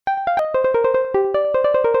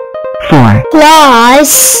4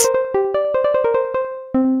 plus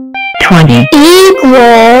 20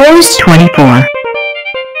 equals 24.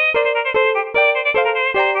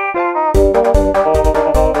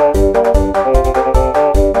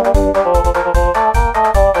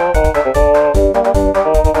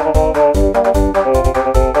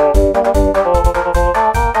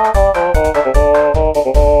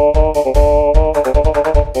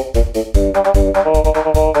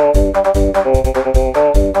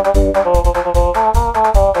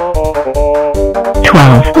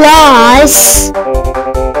 12 plus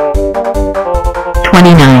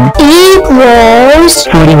 29 equals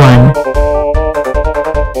 41.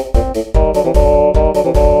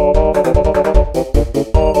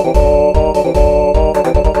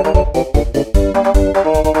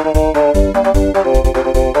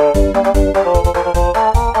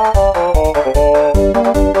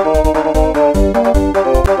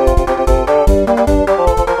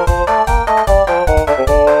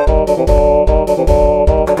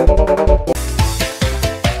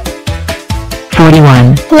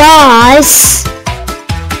 41 plus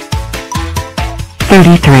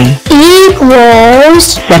 33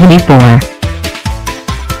 equals 74.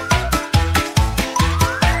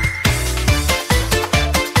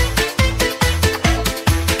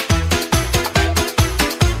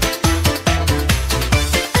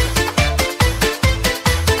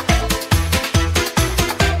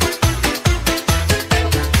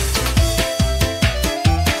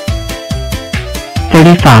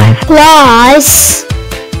 35 plus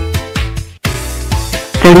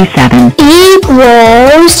 37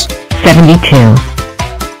 equals 72.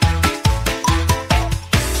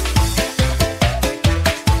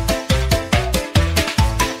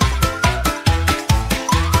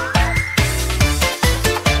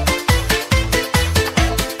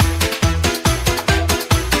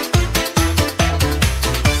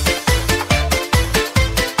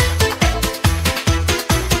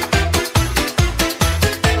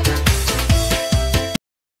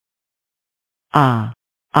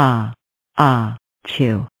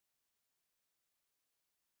 2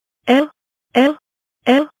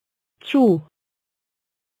 Chew.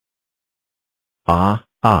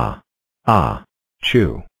 Chew.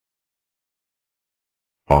 Chew.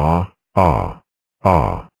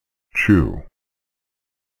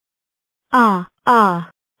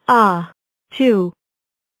 Chew.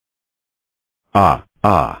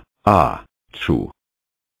 Chew.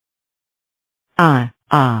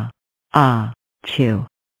 chew.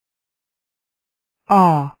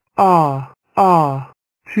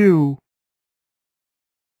 Chew. Chew.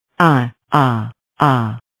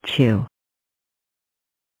 Chew.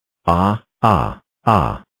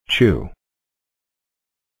 Chew.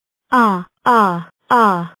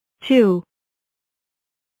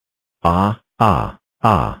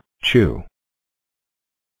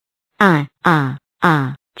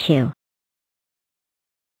 Chew. Chew.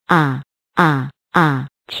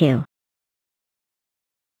 Chew.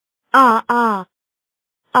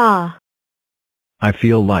 I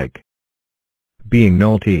feel like being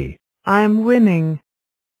naughty. I'm winning.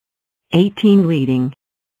 18 leading.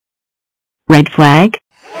 Red flag.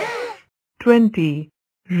 20.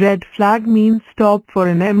 Red flag means stop for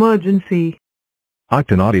an emergency.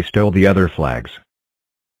 Octonaughty stole the other flags.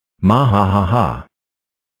 Ma ha ha ha.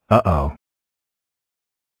 Uh-oh.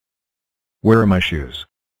 Where are my shoes?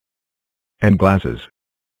 And glasses?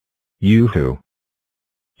 Yoo-hoo.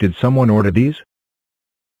 Did someone order these?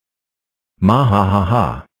 Ma ha ha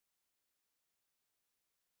ha.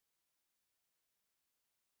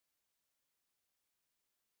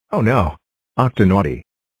 Oh no. Octonaughty.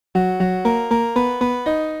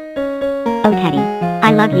 Oh Teddy,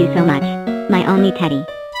 I love you so much, my only Teddy.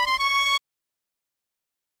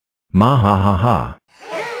 Ma ha ha ha.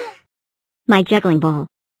 My juggling ball.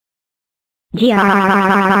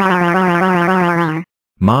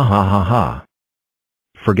 Ma ha ha ha.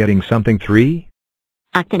 Forgetting something 3?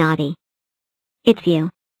 Octonaughty. It's you.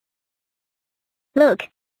 Look.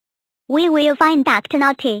 We will find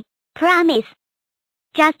Octonaughty. Promise.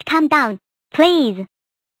 Just calm down, please.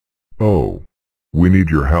 Oh. We need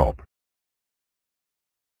your help.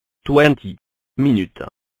 20 minutes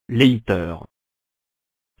later.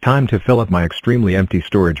 Time to fill up my extremely empty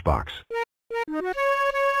storage box.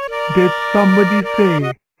 Did somebody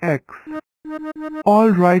say X?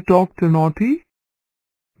 Alright, Octonaughty.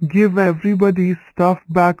 Give everybody's stuff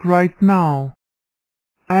back right now.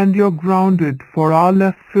 And you're grounded for our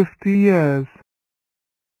last 50 years.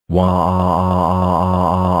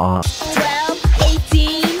 Wah. 12,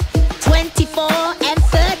 18, 24 and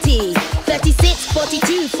 30, 36,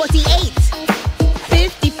 42, 48,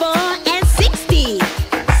 54 and 60,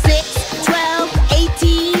 6,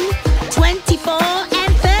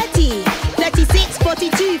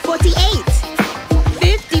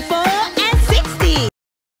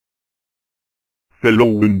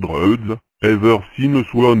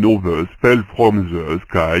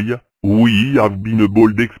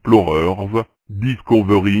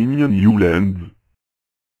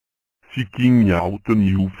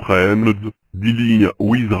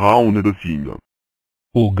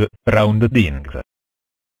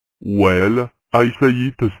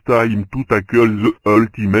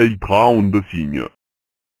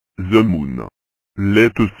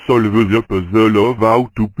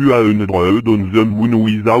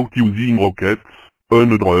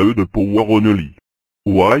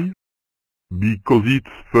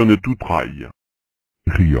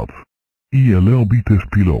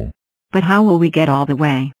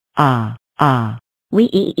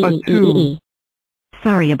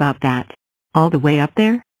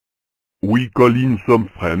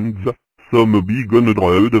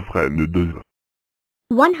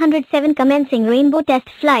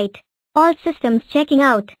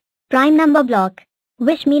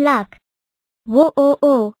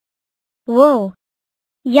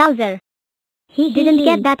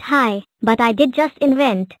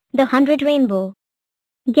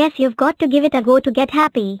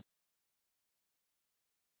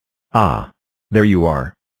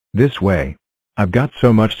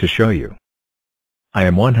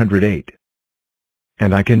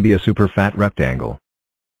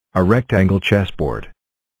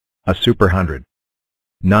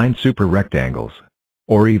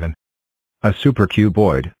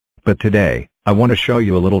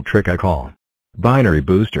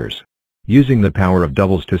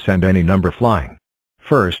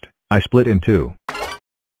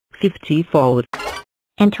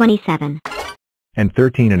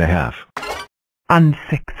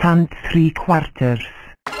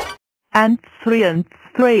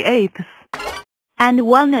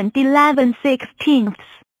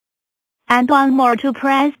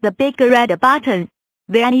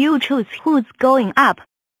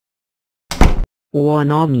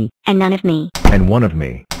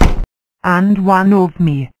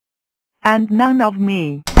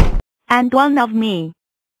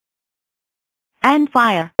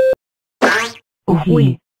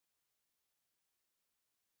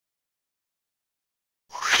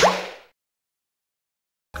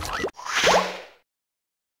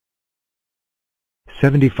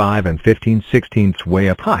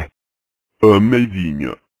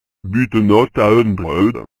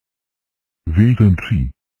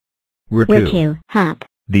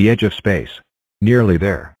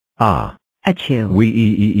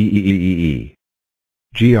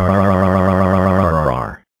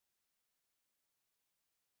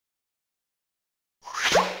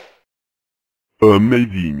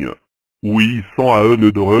 Amazing. We saw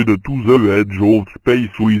 100 to the edge of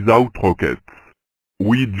space without rockets.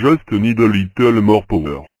 We just need a little more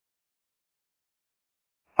power.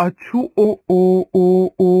 Achoo oh oh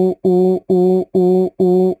oh oh oh oh oh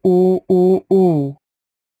oh oh oh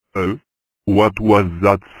oh. What was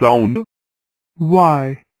that sound?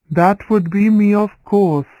 Why, that would be me, of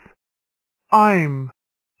course. I'm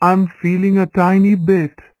feeling a tiny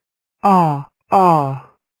bit. Choo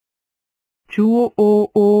oh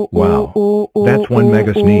oh Wow, oh oh that's one oh,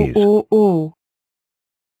 mega oh, sneeze. Oh, oh.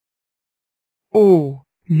 Oh,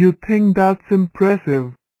 you think that's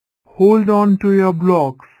impressive? Hold on to your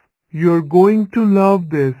blocks. You're going to love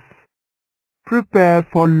this. Prepare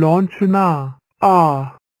for launch now.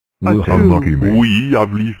 Woohoo. Achoo. We have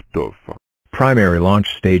liftoff. Primary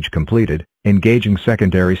launch stage completed, engaging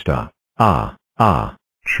secondary stop.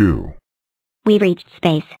 Chew. We reached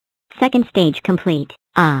space. Second stage complete.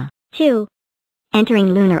 2.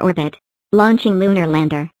 Entering lunar orbit. Launching lunar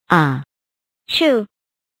lander. Shoo.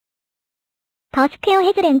 Touchtail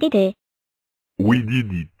has landed. We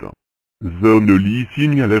did it. The only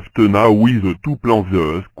thing left now is to plant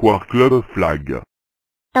the Square Club flag.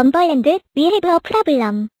 Numberland, we have a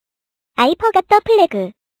problem. I forgot the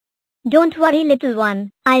flag. Don't worry, little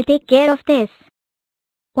one. I'll take care of this.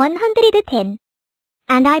 110.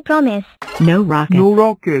 And I promise. No rockets. No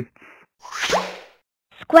rockets.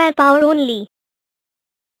 Square power only.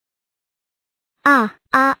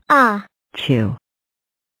 Chew.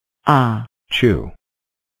 Chew.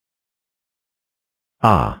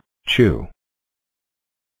 Chew.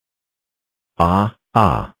 Oh.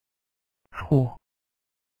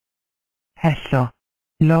 Hello.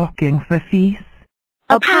 Looking for fees?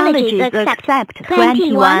 Apologies accept.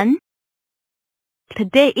 21.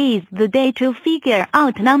 Today is the day to figure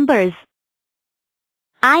out numbers.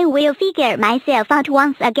 I will figure myself out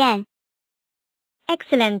once again.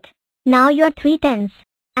 Excellent. Now you're 3 tens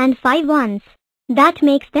and 5 ones. That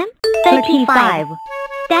makes them 35.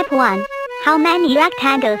 Step 1. How many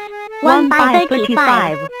rectangles 1 by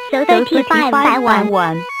 35. So So 35 by 1.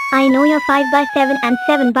 1. I know you're 5 by 7 and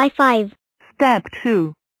 7 by 5. Step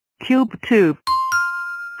 2. Cube 2.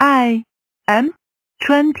 I am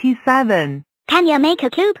 27. Can you make a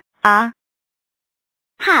cube? Ah,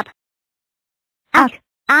 Hop. Out.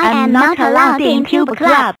 I I'm am not allowed in Cube Club.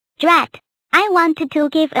 Club. Drat. I wanted to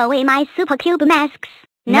give away my Super Cube masks.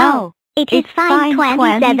 No, It is it's fine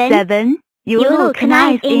 27. 27. You look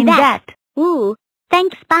nice in that. Ooh.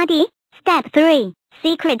 Thanks, buddy. Step 3.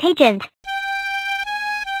 Secret agent.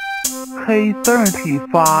 Hey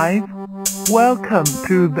 35. Welcome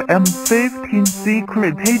to the M15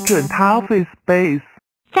 Secret Agent office base.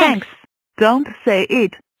 Thanks. Don't say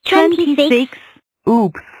it. 26.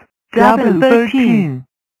 Oops. Double 13.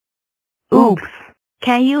 Oops.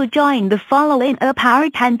 Can you join the following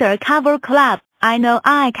apart undercover club? I know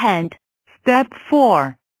I can't. Step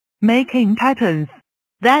 4. Making patterns.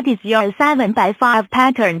 That is your 7 by 5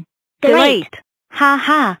 pattern. Great. Ha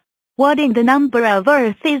ha. What in the number of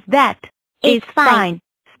Earth is that? It's fine.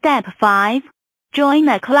 Step 5. Join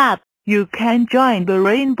a club. You can join the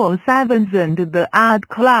Rainbow Sevens and the Art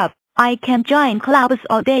Club. I can join clubs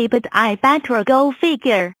all day, but I better go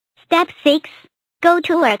figure. Step 6. Go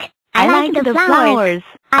to work. I like the flowers.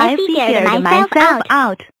 I figured myself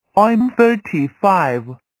out. I'm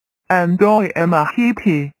 35. And I am a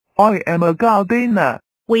hippie. I am a gardener.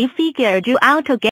 We figured you out again.